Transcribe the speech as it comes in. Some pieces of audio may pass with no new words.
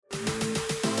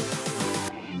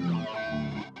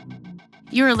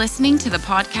You are listening to the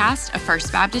podcast of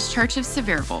First Baptist Church of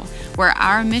Sevierville, where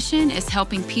our mission is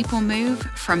helping people move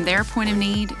from their point of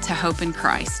need to hope in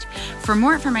Christ. For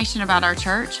more information about our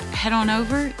church, head on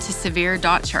over to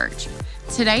severe.church.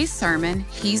 Today's sermon,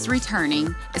 He's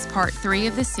Returning, is part 3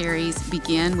 of the series,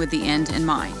 Begin with the End in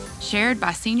Mind, shared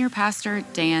by Senior Pastor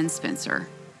Dan Spencer.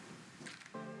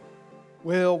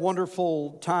 Well,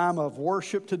 wonderful time of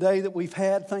worship today that we've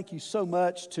had. Thank you so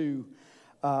much to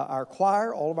our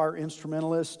choir, all of our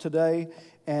instrumentalists today.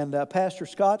 And Pastor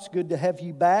Scott, it's good to have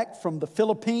you back from the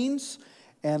Philippines,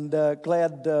 and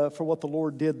glad for what the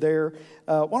Lord did there.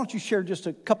 Why don't you share just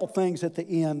a couple things at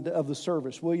the end of the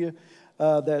service, will you,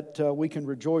 that we can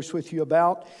rejoice with you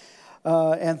about.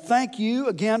 And thank you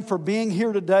again for being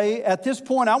here today. At this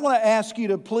point, I want to ask you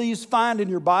to please find in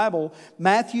your Bible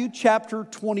Matthew chapter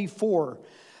 24.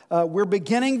 We're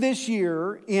beginning this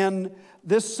year in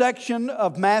this section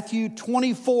of Matthew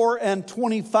 24 and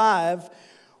 25,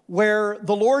 where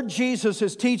the Lord Jesus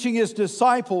is teaching His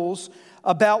disciples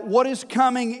about what is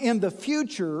coming in the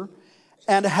future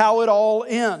and how it all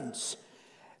ends.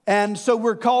 And so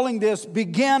we're calling this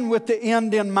Begin with the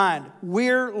End in Mind.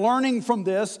 We're learning from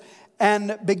this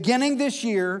and beginning this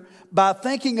year by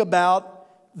thinking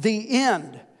about the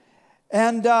end.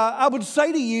 And I would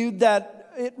say to you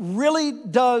that it really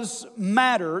does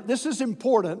matter. This is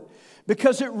important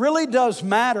because it really does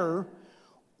matter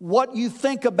what you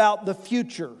think about the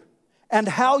future and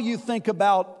how you think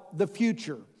about the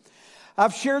future.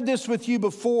 I've shared this with you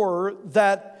before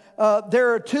that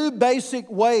there are two basic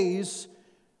ways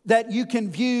that you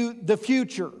can view the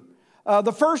future.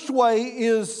 The first way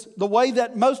is the way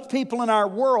that most people in our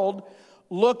world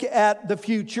look at the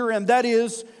future, and that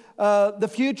is the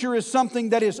future is something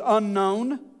that is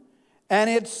unknown, and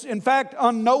it's in fact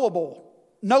unknowable.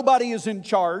 Nobody is in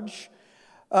charge.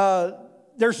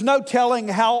 There's no telling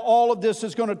how all of this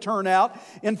is going to turn out.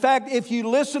 In fact, if you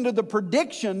listen to the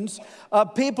predictions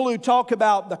of people who talk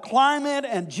about the climate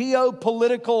and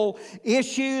geopolitical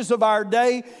issues of our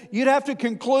day, you'd have to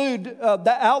conclude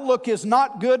the outlook is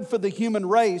not good for the human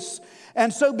race.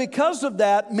 And so because of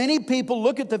that, many people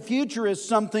look at the future as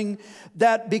something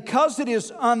that, because it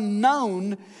is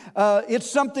unknown, it's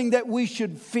something that we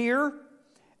should fear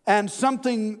and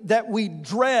something that we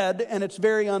dread, and it's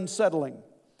very unsettling.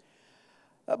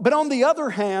 But on the other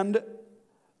hand,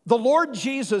 the Lord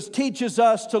Jesus teaches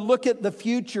us to look at the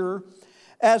future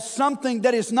as something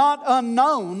that is not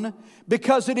unknown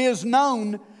because it is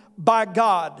known by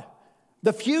God.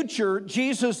 The future,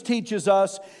 Jesus teaches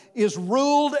us, is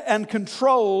ruled and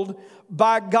controlled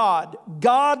by God.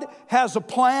 God has a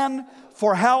plan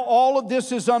for how all of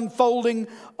this is unfolding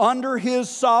under His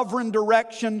sovereign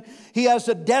direction. He has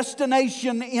a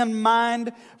destination in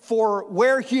mind for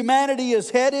where humanity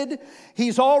is headed.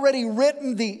 He's already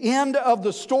written the end of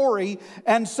the story,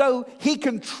 and so He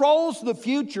controls the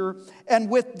future. And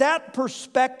with that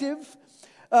perspective,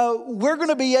 we're going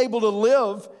to be able to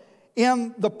live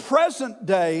in the present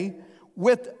day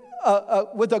with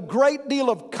a great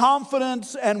deal of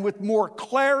confidence and with more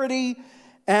clarity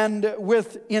and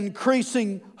with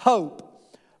increasing hope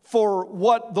for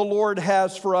what the Lord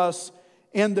has for us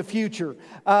in the future.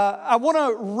 I want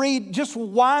to read just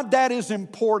why that is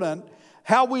important,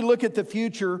 how we look at the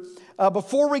future.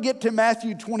 Before we get to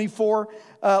Matthew 24,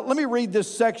 let me read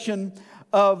this section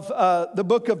of the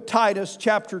book of Titus,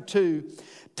 chapter 2.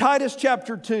 Titus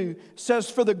chapter 2 says,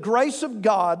 "For the grace of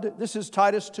God," this is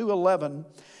Titus 2:11,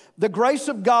 "the grace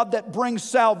of God that brings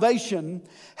salvation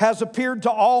has appeared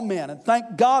to all men." And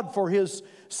thank God for His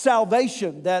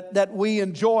salvation that we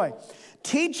enjoy.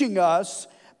 "Teaching us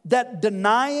that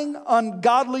denying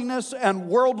ungodliness and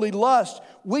worldly lust,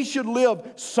 we should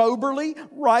live soberly,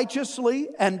 righteously,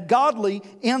 and godly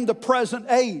in the present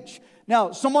age."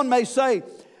 Now, someone may say,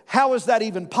 how is that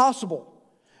even possible?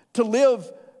 To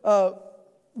live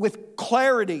with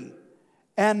clarity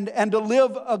and to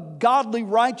live a godly,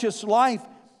 righteous life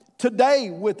today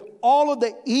with all of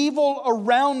the evil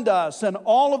around us and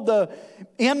all of the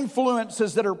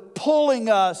influences that are pulling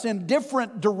us in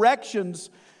different directions,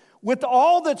 with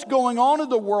all that's going on in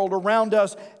the world around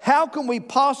us, how can we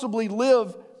possibly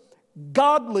live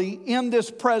godly in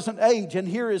this present age? And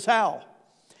here is how.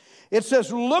 It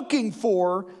says, "Looking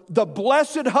for the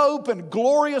blessed hope and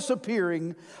glorious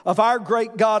appearing of our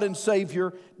great God and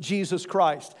Savior, Jesus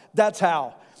Christ." That's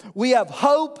how. We have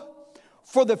hope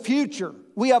for the future.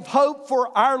 We have hope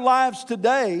for our lives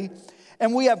today,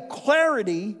 and we have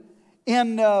clarity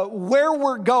in where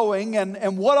we're going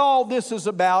and what all this is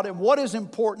about and what is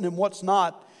important and what's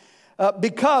not,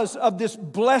 because of this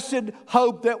blessed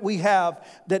hope that we have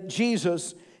that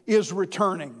Jesus is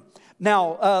returning.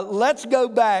 Now, let's go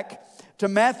back to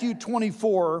Matthew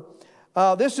 24.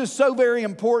 This is so very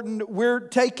important. We're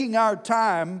taking our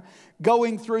time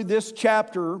going through this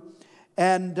chapter,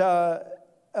 and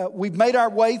we've made our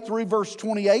way through verse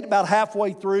 28, about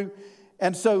halfway through.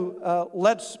 And so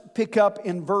let's pick up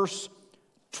in verse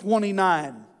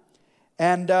 29.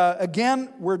 And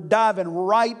again, we're diving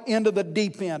right into the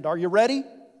deep end. Are you ready?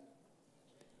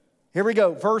 Here we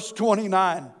go, verse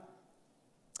 29.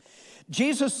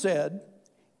 Jesus said,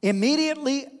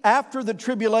 "Immediately after the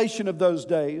tribulation of those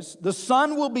days, the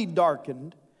sun will be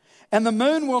darkened, and the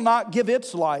moon will not give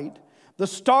its light. The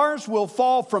stars will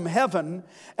fall from heaven,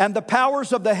 and the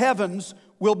powers of the heavens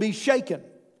will be shaken.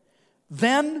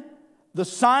 Then the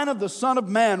sign of the Son of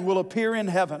Man will appear in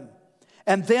heaven.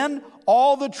 And then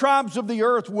all the tribes of the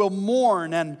earth will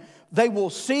mourn, and they will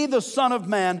see the Son of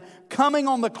Man coming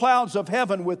on the clouds of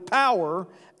heaven with power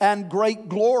and great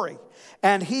glory.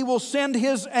 And he will send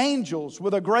his angels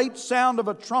with a great sound of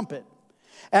a trumpet.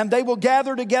 And they will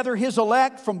gather together his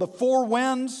elect from the four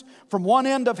winds, from one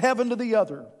end of heaven to the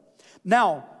other.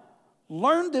 Now,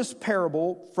 learn this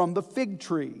parable from the fig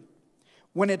tree.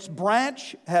 When its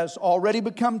branch has already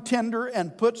become tender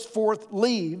and puts forth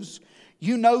leaves,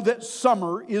 you know that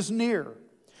summer is near.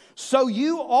 So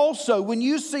you also, when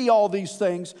you see all these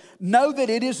things, know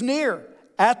that it is near,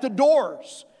 at the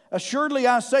doors. Assuredly,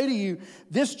 I say to you,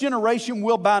 this generation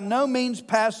will by no means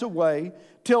pass away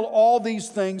till all these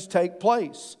things take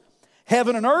place.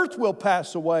 Heaven and earth will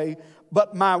pass away,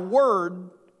 but my word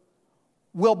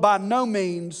will by no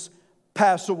means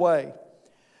pass away."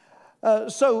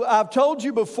 So I've told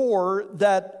you before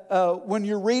that when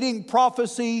you're reading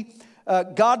prophecy,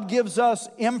 God gives us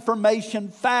information,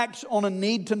 facts on a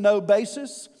need-to-know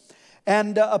basis.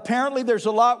 And apparently there's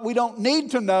a lot we don't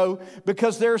need to know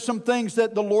because there are some things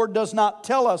that the Lord does not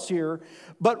tell us here.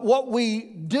 But what we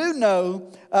do know,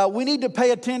 we need to pay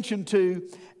attention to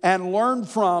and learn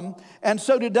from. And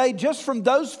so today, just from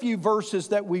those few verses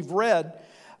that we've read,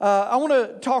 I want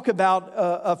to talk about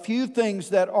a few things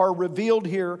that are revealed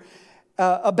here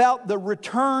about the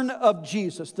return of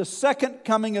Jesus, the second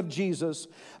coming of Jesus.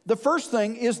 The first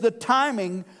thing is the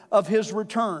timing of his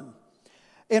return.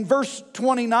 In verse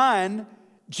 29,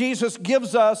 Jesus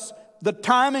gives us the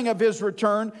timing of his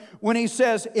return when he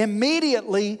says,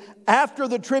 "Immediately after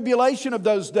the tribulation of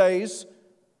those days,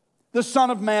 the Son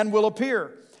of Man will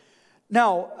appear."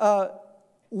 Now,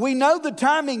 we know the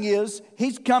timing is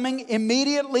he's coming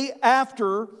immediately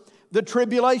after the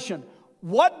tribulation.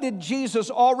 What did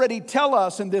Jesus already tell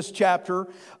us in this chapter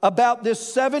about this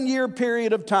 7-year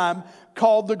period of time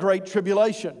called the Great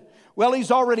Tribulation? Well,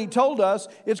 he's already told us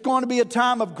it's going to be a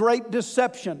time of great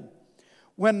deception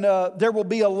when there will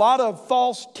be a lot of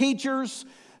false teachers,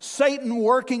 Satan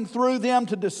working through them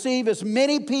to deceive as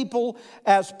many people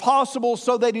as possible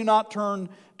so they do not turn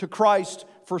to Christ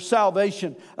for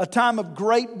salvation. A time of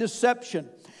great deception.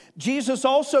 Jesus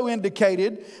also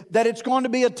indicated that it's going to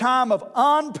be a time of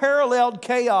unparalleled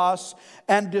chaos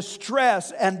and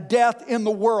distress and death in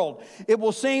the world. It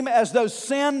will seem as though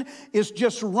sin is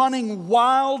just running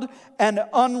wild and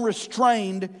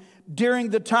unrestrained during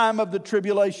the time of the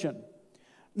tribulation.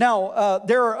 Now,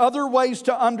 there are other ways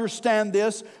to understand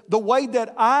this. The way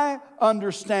that I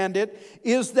understand it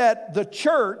is that the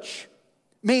church,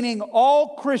 meaning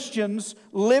all Christians,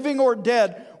 living or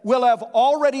dead, will have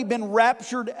already been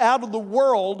raptured out of the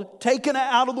world, taken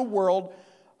out of the world,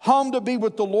 home to be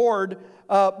with the Lord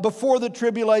before the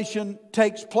tribulation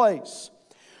takes place.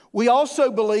 We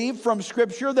also believe from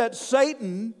Scripture that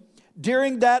Satan,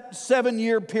 during that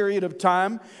 7-year period of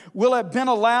time, will have been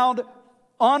allowed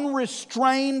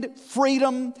unrestrained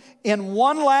freedom in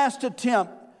one last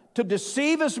attempt to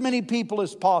deceive as many people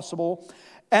as possible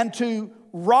and to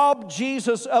rob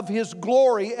Jesus of his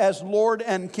glory as Lord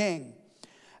and King.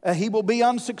 He will be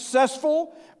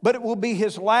unsuccessful, but it will be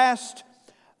his last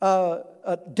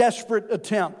desperate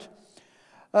attempt.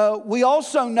 We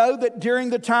also know that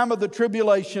during the time of the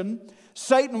tribulation,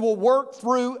 Satan will work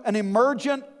through an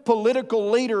emergent political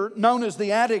leader known as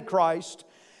the Antichrist,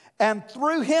 and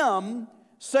through him,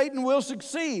 Satan will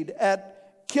succeed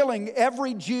at killing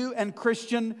every Jew and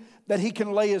Christian that he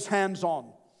can lay his hands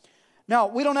on. Now,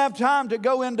 we don't have time to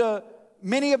go into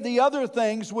many of the other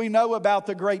things we know about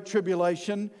the Great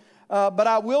Tribulation, but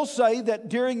I will say that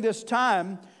during this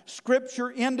time,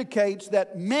 Scripture indicates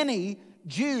that many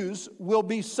Jews will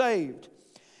be saved.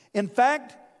 In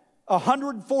fact,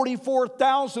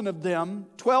 144,000 of them,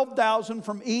 12,000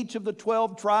 from each of the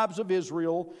 12 tribes of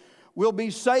Israel, will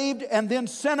be saved and then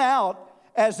sent out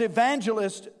as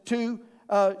evangelists to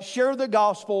share the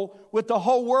gospel with the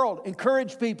whole world.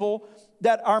 Encourage people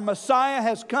that our Messiah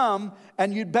has come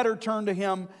and you'd better turn to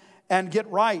him and get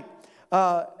right.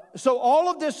 So all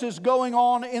of this is going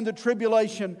on in the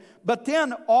tribulation, but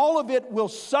then all of it will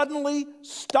suddenly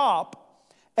stop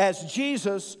as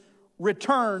Jesus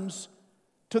returns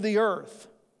to the earth.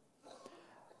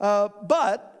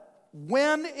 But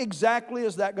when exactly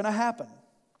is that going to happen?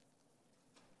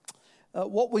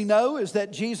 What we know is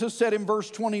that Jesus said in verse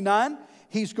 29,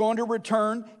 He's going to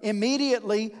return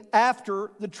immediately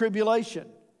after the tribulation.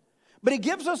 But He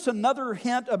gives us another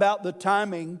hint about the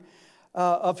timing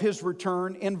of His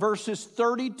return in verses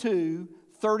 32,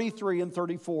 33, and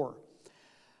 34.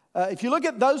 If you look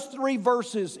at those three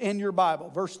verses in your Bible,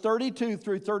 verse 32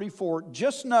 through 34,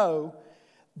 just know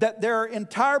that there are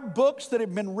entire books that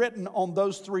have been written on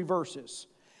those three verses.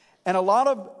 And a lot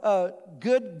of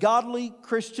good, godly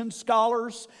Christian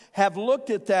scholars have looked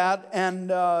at that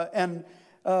and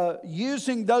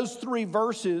using those three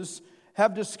verses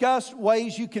have discussed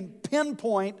ways you can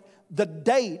pinpoint the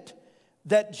date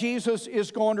that Jesus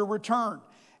is going to return.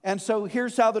 And so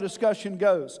here's how the discussion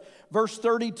goes. Verse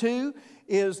 32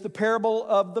 is the parable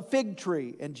of the fig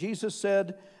tree. And Jesus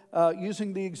said,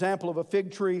 using the example of a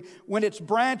fig tree, when its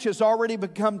branch has already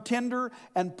become tender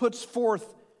and puts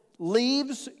forth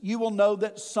leaves, you will know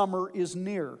that summer is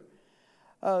near.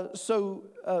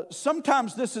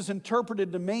 Sometimes this is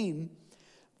interpreted to mean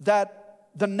that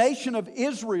the nation of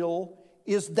Israel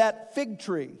is that fig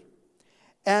tree.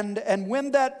 And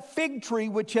when that fig tree,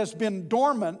 which has been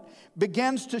dormant,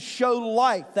 begins to show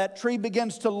life, that tree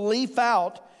begins to leaf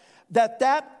out,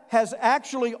 that has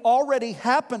actually already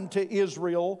happened to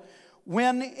Israel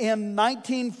when in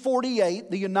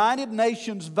 1948 the United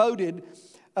Nations voted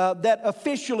that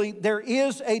officially there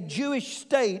is a Jewish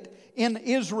state in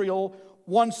Israel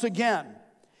once again.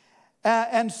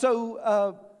 And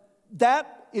so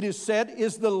that, it is said,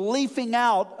 is the leafing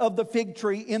out of the fig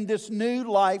tree in this new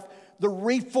life, the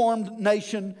reformed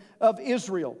nation of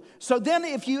Israel. So then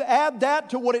if you add that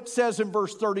to what it says in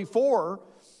verse 34,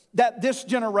 that this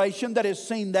generation that has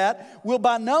seen that will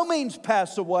by no means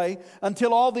pass away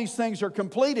until all these things are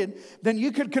completed, then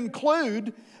you could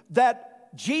conclude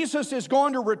that Jesus is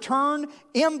going to return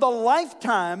in the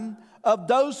lifetime of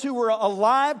those who were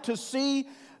alive to see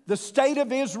the state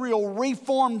of Israel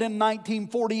reformed in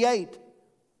 1948.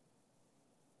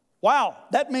 Wow,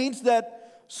 that means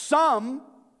that some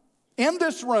in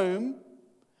this room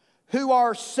who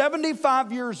are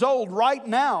 75 years old right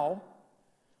now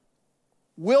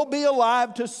will be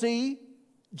alive to see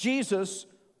Jesus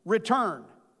return.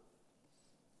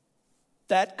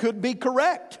 That could be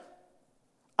correct.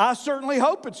 I certainly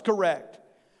hope it's correct.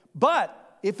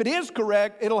 But if it is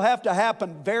correct, it'll have to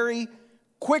happen very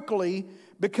quickly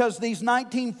because these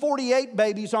 1948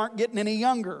 babies aren't getting any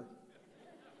younger.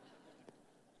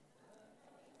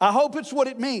 I hope it's what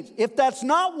it means. If that's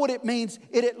not what it means,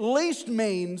 it at least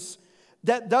means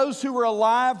that those who were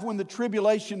alive when the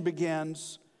tribulation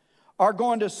begins are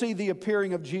going to see the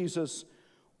appearing of Jesus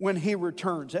when He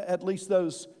returns, at least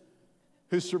those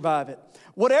who survive it.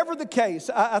 Whatever the case,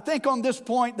 I think on this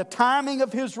point, the timing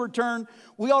of His return,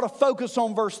 we ought to focus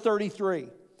on verse 33.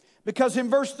 Because in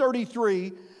verse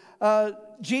 33,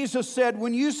 Jesus said,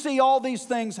 when you see all these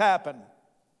things happen,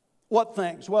 what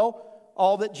things? Well,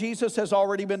 all that Jesus has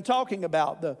already been talking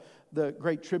about, the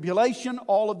great tribulation,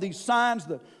 all of these signs,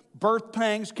 the birth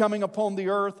pangs coming upon the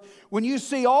earth. When you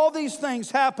see all these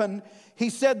things happen, He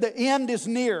said the end is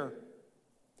near.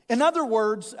 In other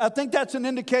words, I think that's an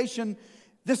indication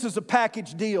this is a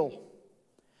package deal.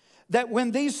 That when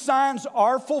these signs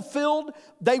are fulfilled,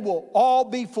 they will all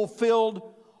be fulfilled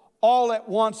all at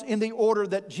once in the order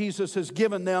that Jesus has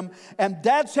given them. And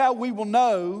that's how we will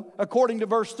know, according to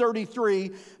verse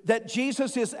 33, that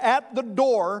Jesus is at the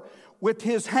door with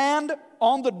His hand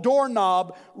on the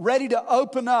doorknob, ready to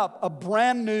open up a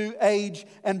brand new age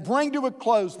and bring to a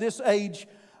close this age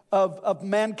of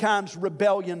mankind's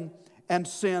rebellion and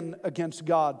sin against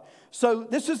God. So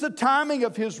this is the timing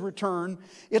of His return.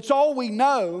 It's all we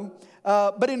know.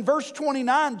 But in verse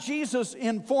 29, Jesus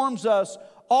informs us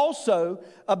also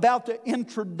about the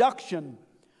introduction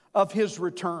of His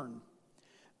return.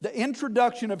 The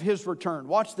introduction of His return.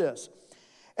 Watch this.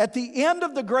 At the end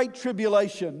of the Great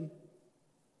Tribulation,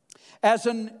 as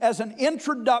an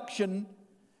introduction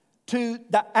to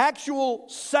the actual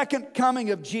second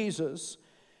coming of Jesus,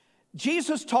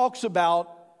 Jesus talks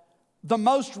about the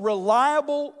most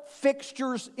reliable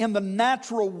fixtures in the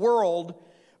natural world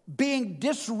being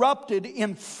disrupted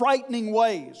in frightening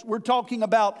ways. We're talking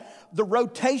about the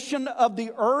rotation of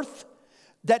the earth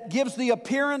that gives the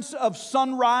appearance of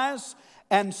sunrise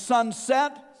and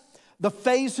sunset, the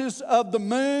phases of the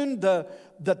moon, the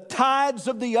tides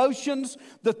of the oceans,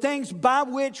 the things by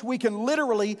which we can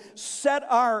literally set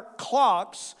our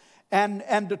clocks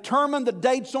and determine the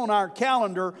dates on our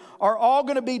calendar are all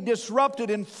going to be disrupted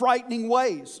in frightening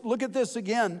ways. Look at this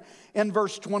again in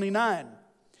verse 29.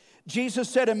 Jesus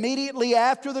said, immediately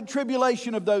after the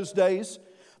tribulation of those days,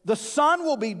 the sun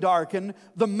will be darkened,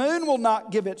 the moon will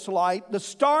not give its light, the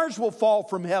stars will fall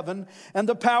from heaven, and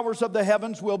the powers of the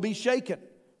heavens will be shaken.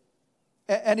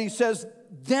 And he says,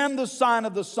 then the sign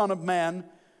of the Son of Man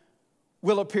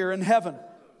will appear in heaven.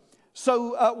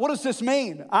 So what does this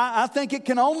mean? I think it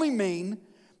can only mean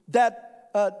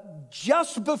that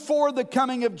just before the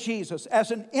coming of Jesus,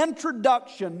 as an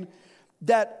introduction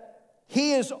that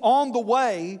he is on the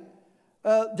way,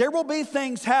 there will be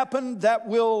things happen that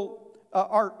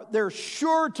they're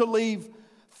sure to leave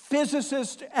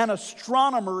physicists and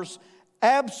astronomers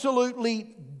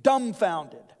absolutely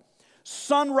dumbfounded.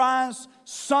 Sunrise,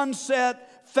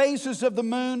 sunset, phases of the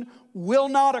moon will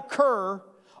not occur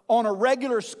on a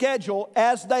regular schedule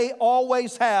as they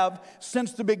always have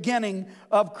since the beginning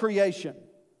of creation.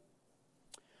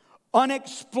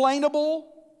 Unexplainable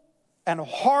and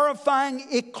horrifying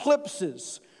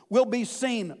eclipses will be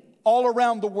seen all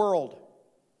around the world.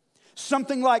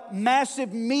 Something like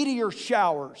massive meteor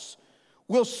showers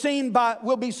will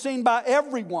be seen by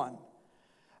everyone.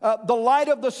 The light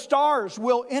of the stars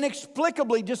will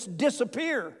inexplicably just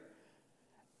disappear.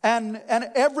 And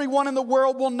everyone in the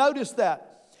world will notice that.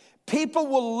 People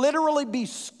will literally be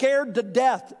scared to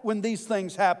death when these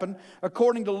things happen,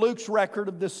 according to Luke's record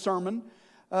of this sermon.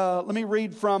 Let me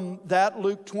read from that,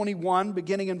 Luke 21,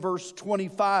 beginning in verse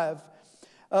 25.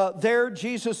 There,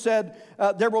 Jesus said,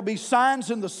 there will be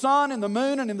signs in the sun, in the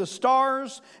moon, and in the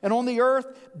stars, and on the earth,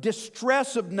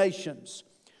 distress of nations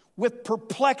with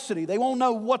perplexity. They won't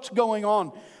know what's going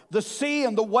on. The sea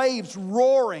and the waves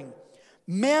roaring.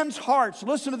 Men's hearts,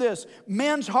 listen to this,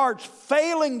 men's hearts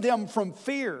failing them from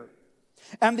fear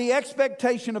and the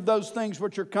expectation of those things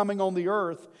which are coming on the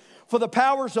earth. For the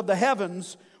powers of the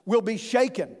heavens will be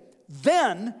shaken.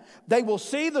 Then they will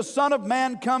see the Son of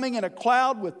Man coming in a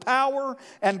cloud with power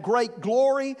and great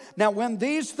glory. Now when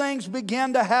these things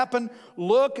begin to happen,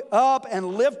 look up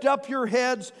and lift up your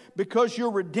heads, because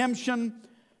your redemption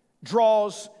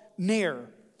draws near.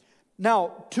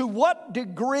 Now, to what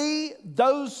degree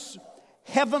those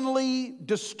heavenly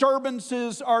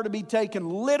disturbances are to be taken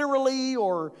literally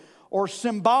or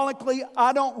symbolically,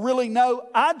 I don't really know.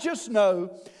 I just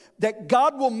know that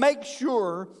God will make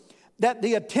sure that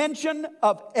the attention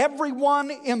of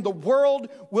everyone in the world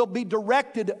will be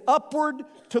directed upward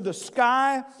to the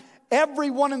sky.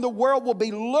 Everyone in the world will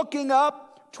be looking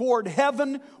up toward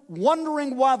heaven,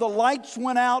 wondering why the lights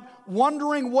went out,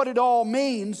 wondering what it all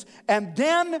means. And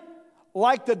then,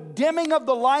 like the dimming of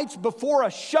the lights before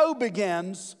a show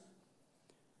begins,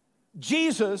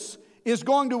 Jesus is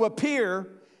going to appear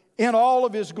in all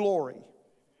of his glory.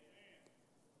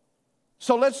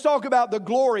 So let's talk about the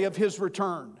glory of his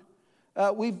return.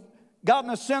 We've gotten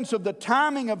a sense of the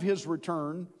timing of his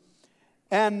return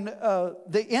and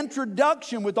the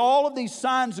introduction with all of these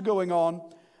signs going on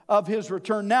of his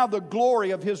return. Now the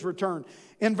glory of his return.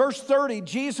 In verse 30,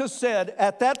 Jesus said,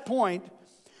 at that point,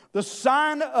 the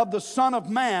sign of the Son of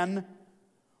Man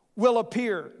will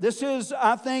appear. This is,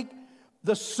 I think,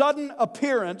 the sudden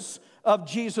appearance of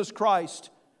Jesus Christ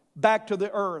back to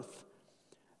the earth.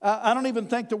 I don't even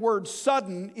think the word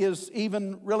sudden is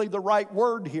even really the right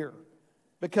word here,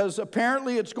 because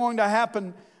apparently it's going to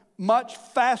happen much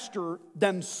faster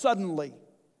than suddenly.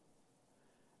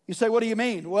 You say, what do you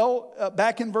mean? Well,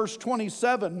 back in verse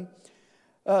 27,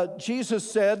 Jesus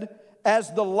said,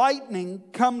 as the lightning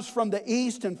comes from the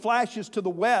east and flashes to the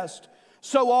west,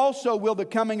 so also will the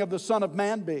coming of the Son of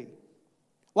Man be.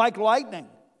 Like lightning.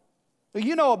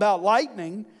 You know about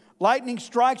lightning. Lightning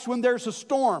strikes when there's a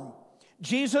storm.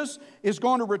 Jesus is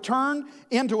going to return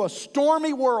into a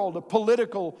stormy world of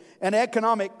political and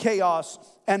economic chaos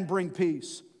and bring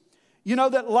peace. You know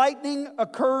that lightning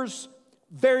occurs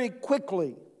very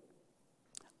quickly.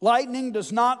 Lightning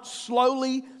does not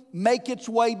slowly make its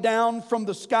way down from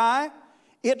the sky.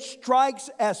 It strikes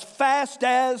as fast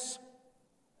as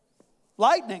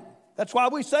lightning. That's why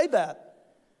we say that,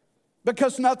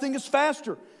 because nothing is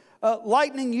faster.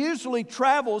 Lightning usually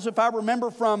travels, if I remember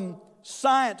from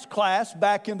science class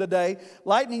back in the day,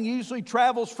 lightning usually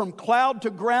travels from cloud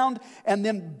to ground and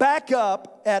then back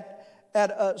up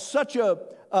at such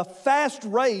a fast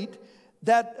rate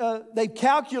that they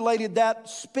calculated that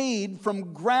speed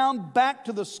from ground back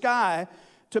to the sky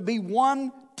to be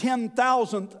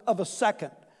 1/10,000th of a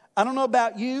second. I don't know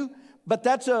about you, but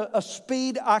that's a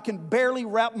speed I can barely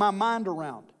wrap my mind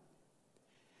around.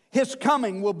 His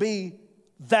coming will be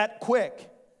that quick.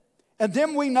 And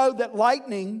then we know that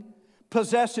lightning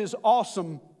possesses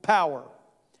awesome power.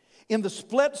 in the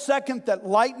split second that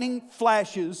lightning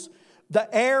flashes, the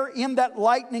air in that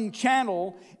lightning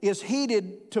channel is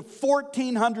heated to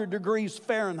 1,400 degrees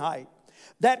Fahrenheit.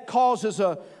 That causes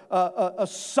a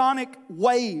sonic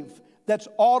wave that's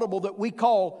audible that we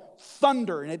call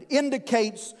thunder, and it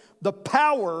indicates the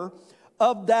power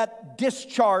of that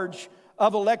discharge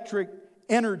of electric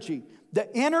energy.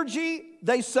 The energy,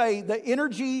 they say, the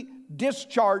energy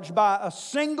discharged by a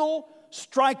single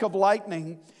strike of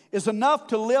lightning is enough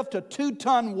to lift a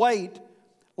 2-ton weight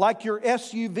like your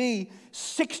SUV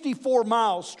 64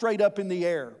 miles straight up in the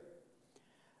air.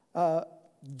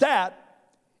 That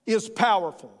is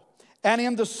powerful. And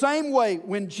in the same way,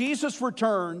 when Jesus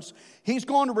returns, He's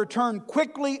going to return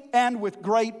quickly and with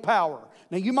great power.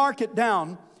 Now you mark it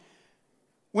down.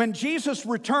 When Jesus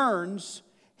returns,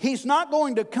 He's not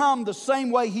going to come the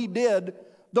same way He did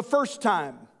the first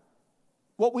time,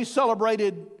 what we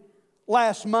celebrated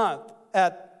last month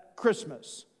at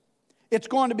Christmas. It's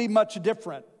going to be much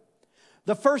different.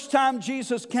 The first time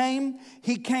Jesus came,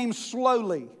 He came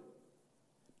slowly,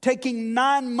 taking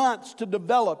 9 months to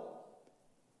develop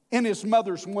in His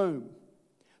mother's womb.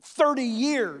 30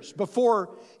 years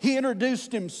before He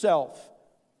introduced Himself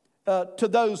to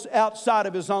those outside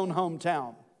of His own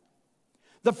hometown.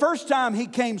 The first time He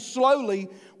came slowly.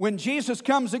 When Jesus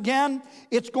comes again,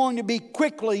 it's going to be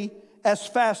quickly, as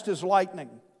fast as lightning.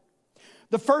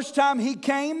 The first time He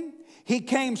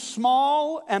came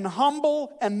small and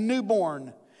humble and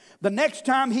newborn. The next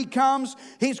time He comes,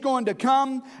 He's going to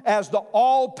come as the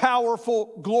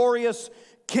all-powerful, glorious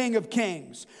King of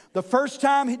Kings. The first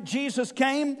time Jesus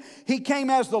came, He came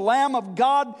as the Lamb of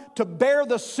God to bear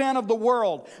the sin of the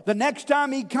world. The next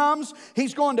time He comes,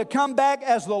 He's going to come back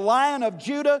as the Lion of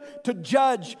Judah to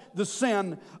judge the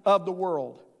sin of the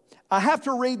world. I have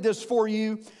to read this for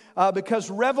you because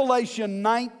Revelation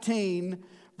 19,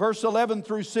 verse 11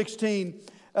 through 16,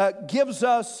 gives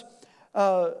us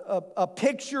a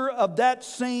picture of that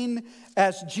scene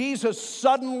as Jesus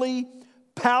suddenly,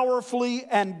 powerfully,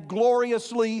 and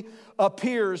gloriously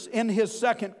appears in His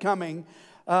second coming.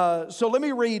 So let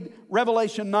me read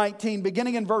Revelation 19,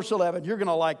 beginning in verse 11. You're going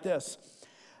to like this.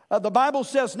 The Bible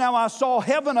says, "Now I saw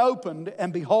heaven opened,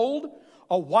 and behold,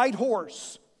 a white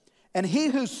horse. And He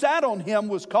who sat on him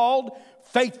was called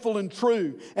Faithful and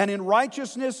True. And in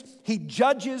righteousness He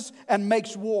judges and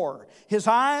makes war. His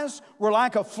eyes were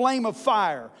like a flame of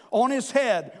fire. On His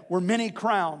head were many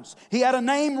crowns. He had a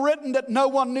name written that no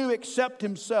one knew except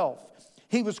Himself.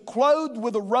 He was clothed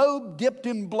with a robe dipped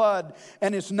in blood,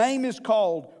 and His name is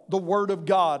called the Word of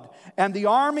God. And the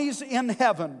armies in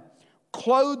heaven,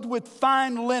 clothed with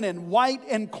fine linen, white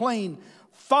and clean,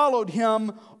 followed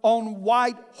Him on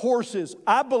white horses."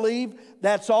 I believe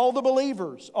that's all the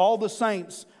believers, all the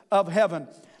saints of heaven.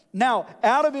 "Now,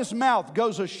 out of His mouth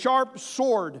goes a sharp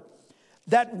sword,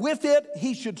 that with it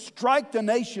He should strike the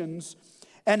nations,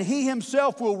 and He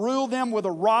Himself will rule them with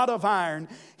a rod of iron.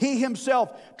 He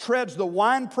Himself treads the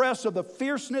winepress of the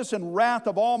fierceness and wrath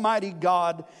of Almighty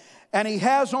God. And He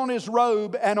has on His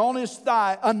robe and on His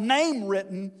thigh a name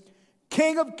written,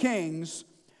 King of Kings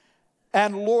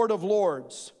and Lord of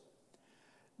Lords."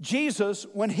 Jesus,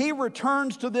 when He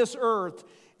returns to this earth,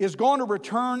 is going to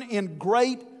return in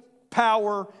great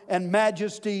power and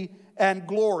majesty and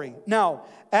glory. Now,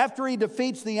 after He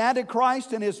defeats the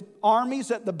Antichrist and his armies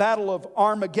at the Battle of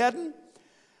Armageddon,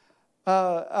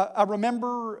 I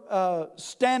remember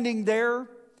standing there,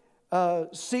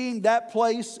 seeing that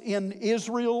place in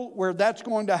Israel where that's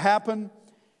going to happen.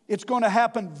 It's going to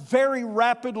happen very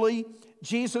rapidly.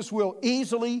 Jesus will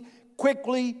easily,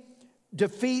 quickly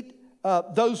defeat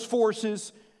those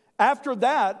forces. After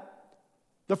that,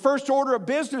 the first order of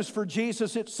business for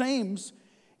Jesus, it seems,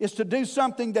 is to do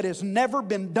something that has never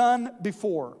been done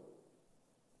before.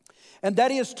 And that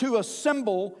is to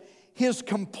assemble His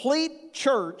complete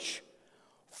church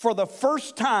for the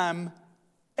first time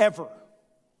ever.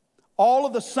 All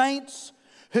of the saints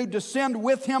who descend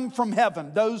with Him from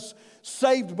heaven, those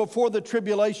saved before the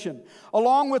tribulation,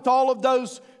 along with all of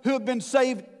those who have been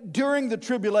saved during the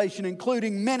tribulation,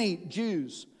 including many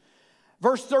Jews.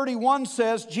 Verse 31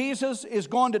 says Jesus is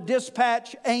going to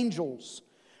dispatch angels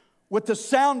with the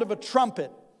sound of a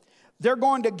trumpet. They're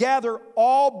going to gather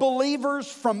all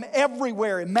believers from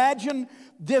everywhere. Imagine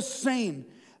this scene,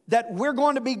 that we're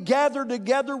going to be gathered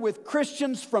together with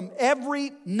Christians from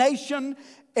every nation,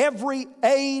 every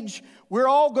age. We're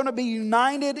all going to be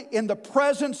united in the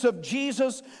presence of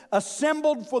Jesus,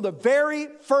 assembled for the very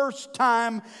first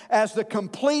time as the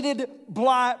completed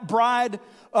bride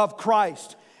of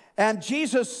Christ. And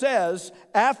Jesus says,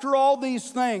 after all these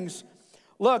things,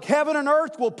 look, heaven and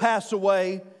earth will pass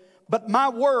away, but my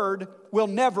word will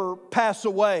never pass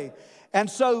away. And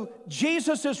so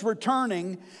Jesus is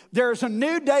returning. There's a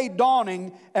new day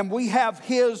dawning, and we have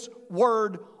His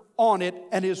word on it,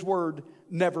 and His word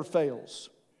never fails.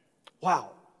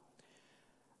 Wow.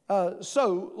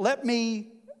 So let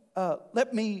me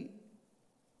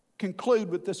conclude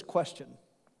with this question.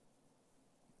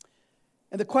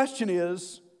 And the question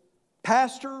is,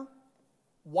 Pastor,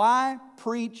 why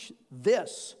preach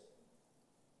this?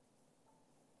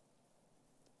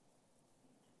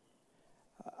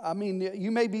 I mean,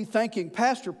 you may be thinking,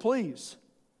 Pastor, please.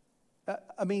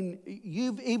 I mean,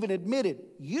 you've even admitted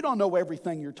you don't know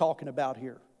everything you're talking about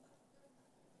here.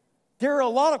 There are a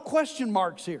lot of question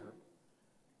marks here.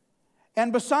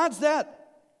 And besides that,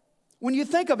 when you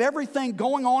think of everything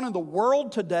going on in the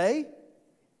world today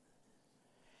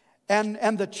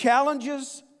and the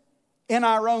challenges in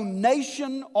our own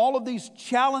nation, all of these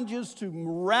challenges to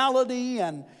morality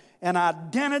and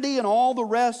identity and all the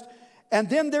rest, and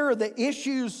then there are the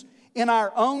issues in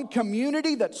our own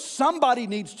community that somebody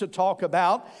needs to talk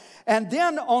about. And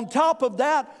then on top of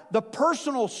that, the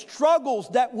personal struggles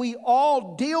that we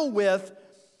all deal with.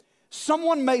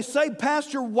 Someone may say,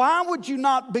 Pastor, why would you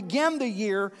not begin the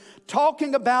year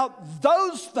talking about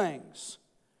those things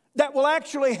that will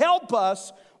actually help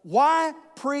us? Why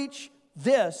preach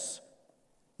this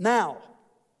now?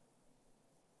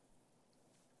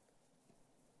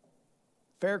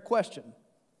 Fair question.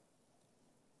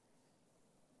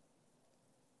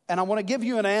 And I want to give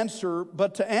you an answer,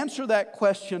 but to answer that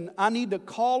question, I need to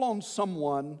call on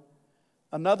someone,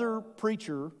 another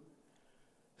preacher,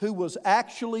 who was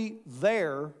actually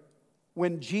there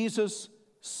when Jesus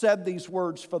said these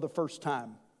words for the first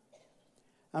time.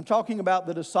 I'm talking about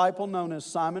the disciple known as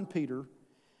Simon Peter.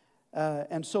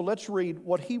 And so let's read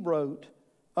what he wrote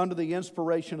under the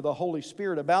inspiration of the Holy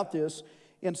Spirit about this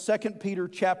in 2 Peter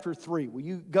chapter 3. Will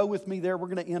you go with me there? We're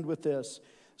going to end with this.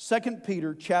 2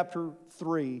 Peter chapter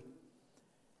 3.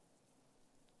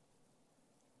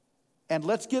 And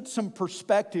let's get some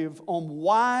perspective on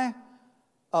why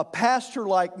a pastor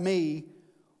like me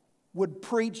would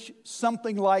preach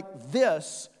something like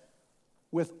this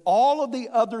with all of the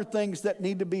other things that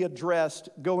need to be addressed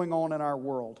going on in our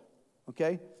world.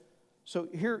 Okay? So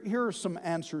here are some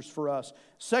answers for us.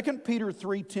 2 Peter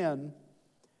 3:10,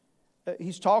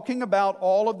 he's talking about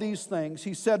all of these things.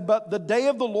 He said, but the day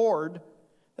of the Lord,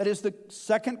 that is the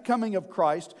second coming of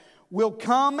Christ, will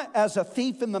come as a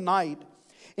thief in the night,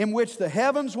 in which the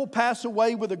heavens will pass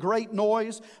away with a great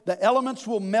noise, the elements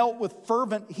will melt with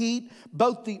fervent heat,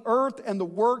 both the earth and the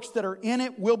works that are in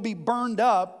it will be burned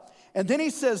up. And then he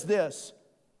says this,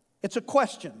 it's a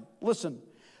question. Listen,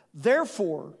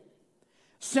 therefore,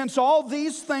 since all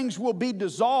these things will be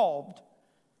dissolved,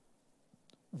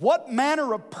 what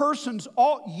manner of persons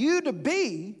ought you to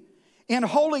be in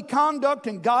holy conduct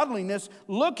and godliness,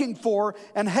 looking for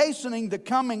and hastening the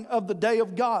coming of the day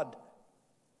of God?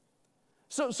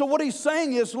 So what he's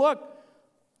saying is, look,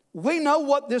 we know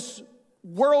what this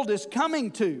world is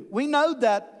coming to. We know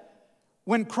that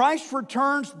when Christ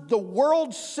returns, the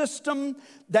world system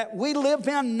that we live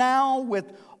in now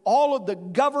with all of the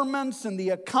governments and the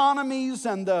economies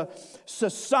and the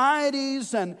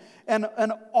societies and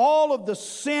all of the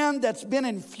sin that's been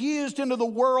infused into the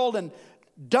world and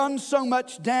done so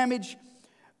much damage,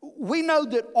 we know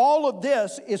that all of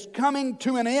this is coming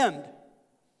to an end.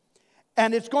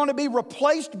 And it's going to be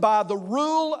replaced by the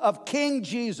rule of King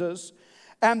Jesus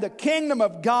and the kingdom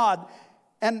of God.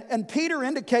 And Peter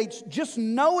indicates just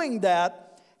knowing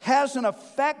that has an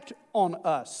effect on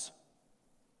us.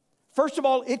 First of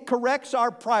all, it corrects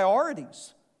our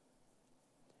priorities.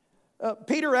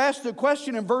 Peter asked the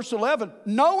question in verse 11,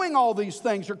 knowing all these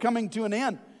things are coming to an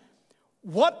end,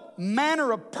 what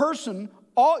manner of person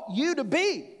ought you to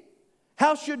be?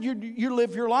 How should you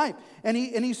live your life? And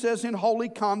he says in holy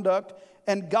conduct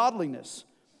and godliness,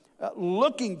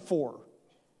 looking for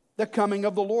the coming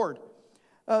of the Lord.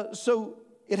 So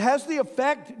it has the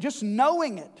effect, just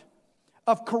knowing it,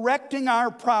 of correcting our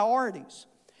priorities.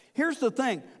 Here's the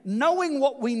thing, knowing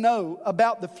what we know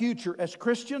about the future as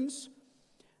Christians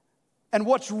and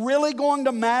what's really going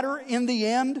to matter in the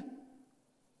end,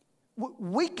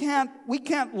 we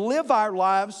can't live our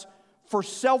lives for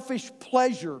selfish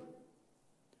pleasure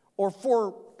or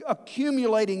for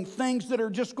accumulating things that are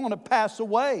just going to pass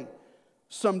away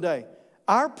someday.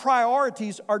 Our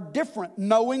priorities are different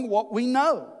knowing what we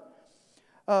know.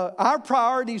 Our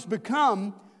priorities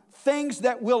become things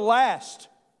that will last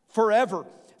forever,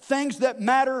 things that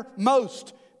matter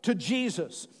most to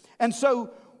Jesus. And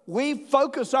so we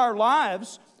focus our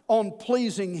lives on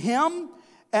pleasing Him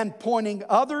and pointing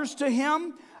others to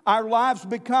Him. Our lives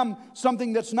become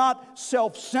something that's not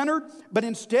self-centered, but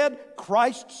instead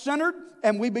Christ-centered.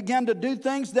 and we begin to do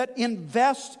things that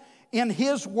invest in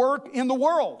His work in the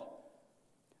world.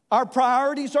 Our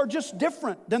priorities are just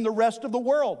different than the rest of the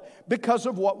world because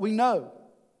of what we know.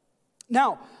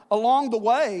 Now, along the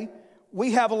way,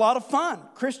 we have a lot of fun.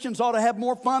 Christians ought to have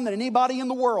more fun than anybody in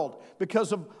the world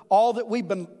because of all that we've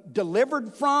been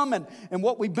delivered from and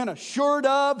what we've been assured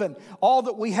of and all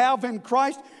that we have in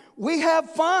Christ. We have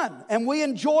fun and we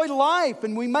enjoy life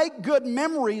and we make good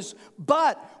memories,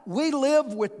 but we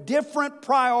live with different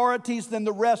priorities than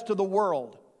the rest of the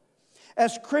world.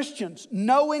 As Christians,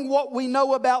 knowing what we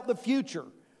know about the future,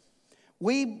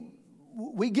 we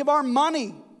give our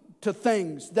money to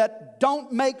things that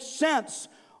don't make sense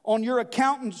on your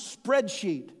accountant's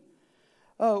spreadsheet.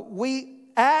 We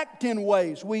act in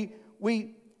ways, we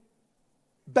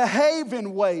behave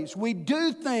in ways, we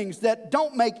do things that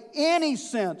don't make any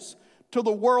sense to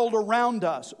the world around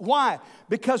us. Why?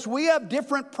 Because we have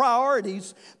different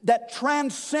priorities that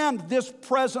transcend this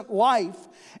present life,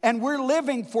 and we're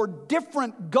living for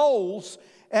different goals.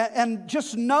 And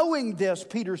just knowing this,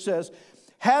 Peter says,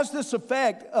 has this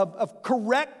effect of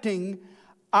correcting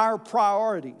our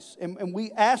priorities. And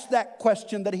we ask that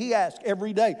question that he asks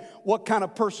every day. What kind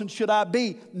of person should I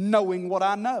be, knowing what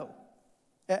I know?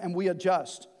 And we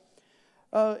adjust.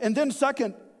 And then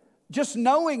second, just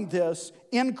knowing this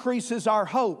increases our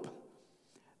hope.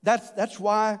 That's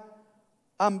why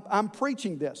I'm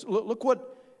preaching this. Look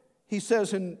what he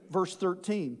says in verse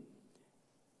 13.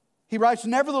 He writes,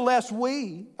 nevertheless,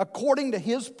 we, according to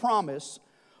his promise,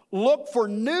 look for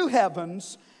new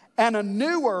heavens and a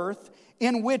new earth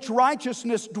in which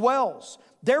righteousness dwells.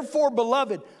 Therefore,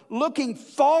 beloved, looking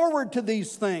forward to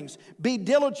these things, be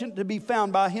diligent to be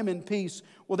found by him in peace,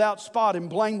 without spot and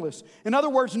blameless. In other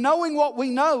words, knowing what we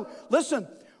know, listen,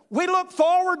 we look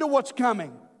forward to what's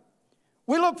coming.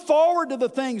 We look forward to the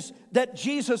things that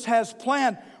Jesus has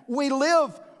planned. We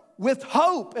live with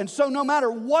hope. And so no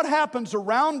matter what happens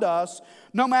around us,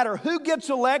 no matter who gets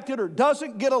elected or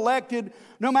doesn't get elected,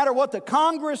 no matter what the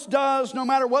Congress does, no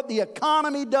matter what the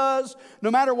economy does, no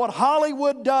matter what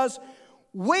Hollywood does,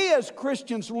 we as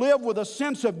Christians live with a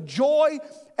sense of joy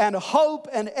and hope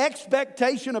and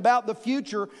expectation about the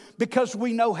future because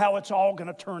we know how it's all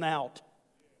going to turn out.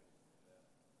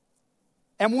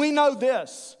 And we know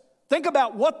this. Think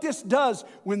about what this does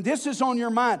when this is on your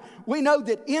mind. We know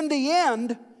that in the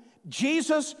end,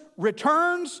 Jesus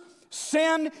returns,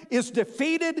 sin is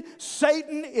defeated,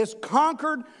 Satan is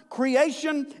conquered,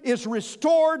 creation is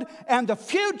restored, and the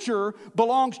future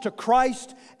belongs to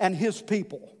Christ and his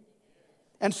people.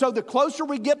 And so the closer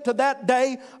we get to that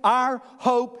day, our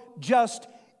hope just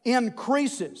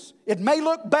increases. It may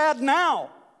look bad now,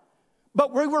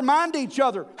 but we remind each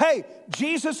other, hey,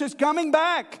 Jesus is coming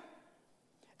back.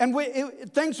 And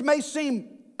things may seem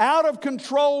out of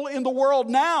control in the world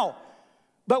now,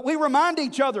 but we remind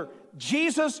each other,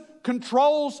 Jesus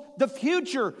controls the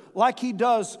future like he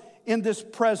does in this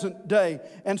present day.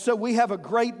 And so we have a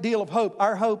great deal of hope.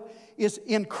 Our hope is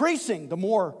increasing the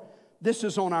more this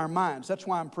is on our minds. That's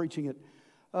why I'm preaching it.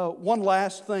 One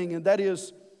last thing, and that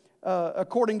is,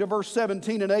 according to verse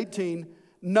 17 and 18,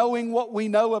 knowing what we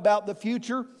know about the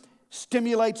future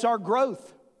stimulates our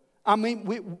growth. I mean,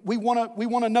 we want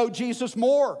to know Jesus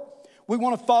more. We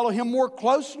want to follow him more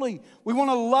closely. We want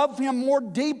to love him more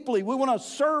deeply. We want to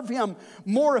serve him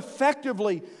more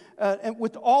effectively. And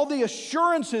with all the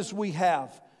assurances we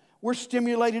have, we're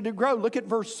stimulated to grow. Look at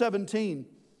verse 17.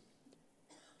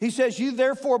 He says, you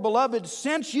therefore, beloved,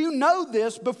 since you know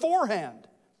this beforehand,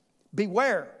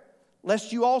 beware,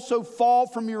 lest you also fall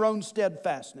from your own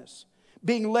steadfastness,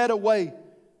 being led away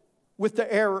with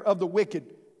the error of the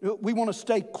wicked. We want to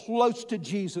stay close to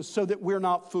Jesus so that we're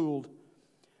not fooled.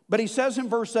 But he says in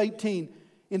verse 18,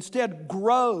 instead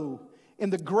grow in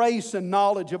the grace and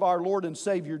knowledge of our Lord and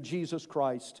Savior Jesus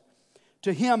Christ.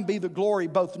 To him be the glory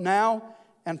both now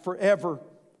and forever.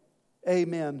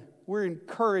 Amen. We're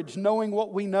encouraged, knowing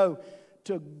what we know,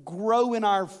 to grow in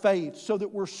our faith so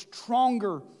that we're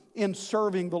stronger in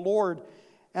serving the Lord.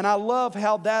 And I love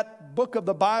how that book of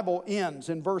the Bible ends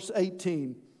in verse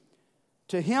 18.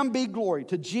 To him be glory,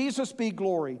 to Jesus be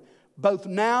glory, both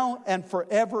now and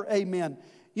forever. Amen.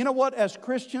 You know what? As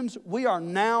Christians, we are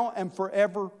now and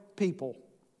forever people.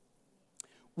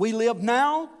 We live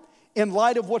now in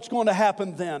light of what's going to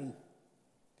happen then.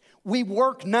 We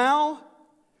work now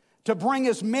to bring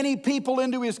as many people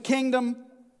into his kingdom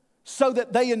so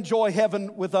that they enjoy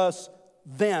heaven with us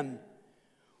then.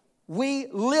 We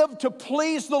live to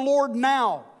please the Lord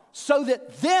now so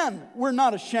that then we're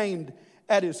not ashamed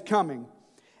at his coming.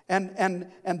 And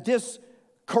this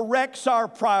corrects our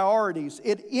priorities.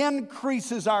 It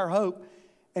increases our hope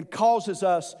and causes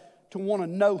us to want to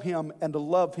know him and to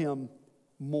love him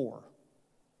more.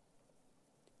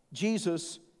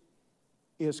 Jesus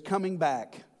is coming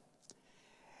back,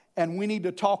 and we need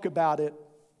to talk about it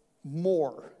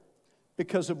more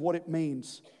because of what it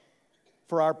means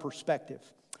for our perspective.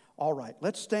 All right,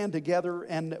 let's stand together,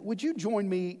 and would you join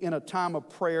me in a time of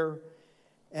prayer,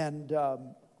 and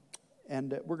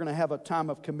we're going to have a time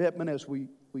of commitment as we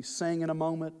sing in a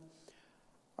moment.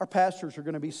 Our pastors are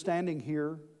going to be standing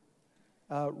here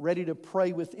ready to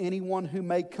pray with anyone who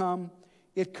may come.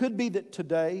 It could be that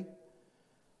today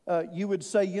you would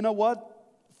say, you know what?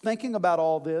 Thinking about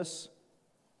all this,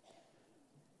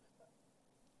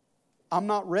 I'm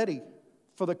not ready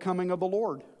for the coming of the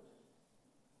Lord.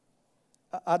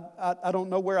 I don't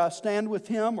know where I stand with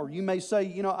Him. Or you may say,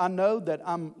 you know, I know that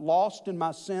I'm lost in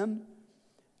my sin.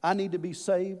 I need to be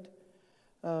saved.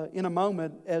 In a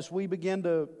moment, as we begin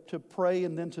to pray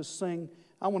and then to sing,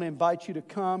 I want to invite you to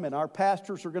come, and our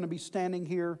pastors are going to be standing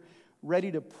here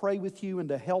ready to pray with you and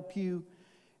to help you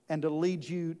and to lead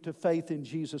you to faith in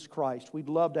Jesus Christ. We'd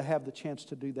love to have the chance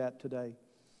to do that today.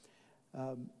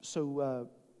 So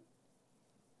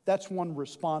that's one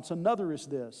response. Another is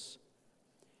this.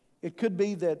 It could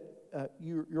be that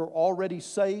you're already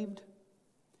saved.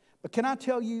 But can I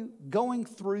tell you, going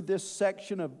through this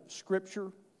section of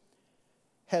Scripture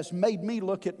has made me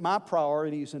look at my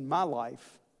priorities in my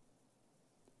life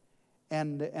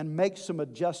and make some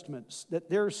adjustments. That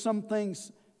there are some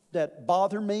things that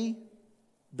bother me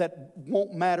that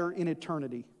won't matter in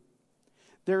eternity.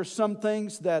 There are some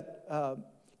things that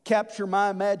capture my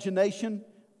imagination,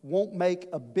 won't make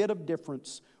a bit of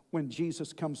difference when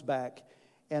Jesus comes back.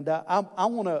 And I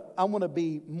want to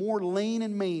be more lean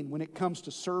and mean when it comes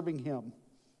to serving Him.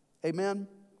 Amen?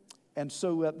 And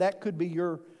so that could be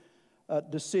your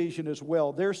decision as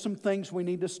well. There's some things we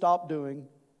need to stop doing.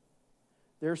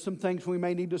 There's some things we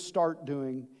may need to start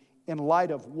doing in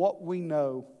light of what we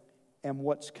know and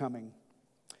what's coming.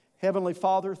 Heavenly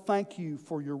Father, thank you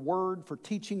for your word, for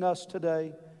teaching us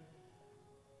today.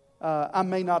 I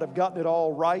may not have gotten it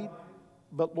all right,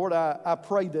 but Lord, I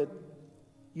pray that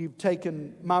you've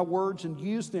taken my words and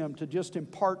used them to just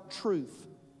impart truth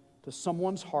to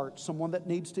someone's heart, someone that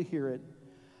needs to hear it.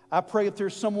 I pray if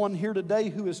there's someone here today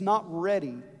who is not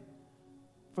ready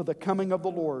for the coming of the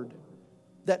Lord,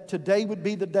 that today would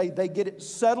be the day they get it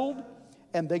settled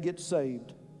and they get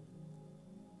saved.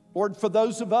 Lord, for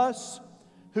those of us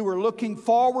who are looking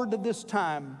forward to this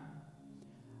time,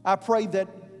 I pray that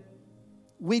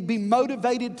we'd be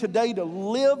motivated today to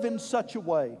live in such a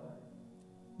way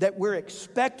that we're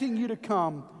expecting you to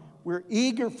come, we're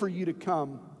eager for you to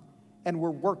come, and we're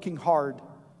working hard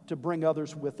to bring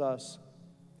others with us.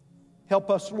 Help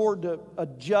us, Lord, to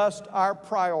adjust our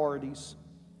priorities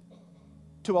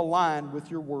to align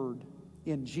with your word.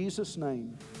 In Jesus'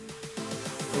 name,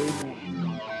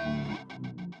 amen.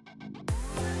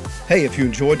 Hey, if you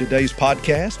enjoyed today's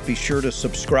podcast, be sure to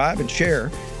subscribe and share.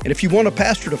 And if you want a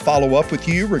pastor to follow up with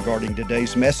you regarding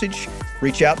today's message,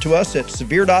 reach out to us at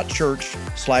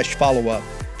severe.church/follow-up.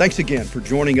 Thanks again for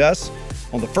joining us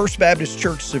on the First Baptist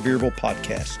Church Sevierville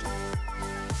podcast.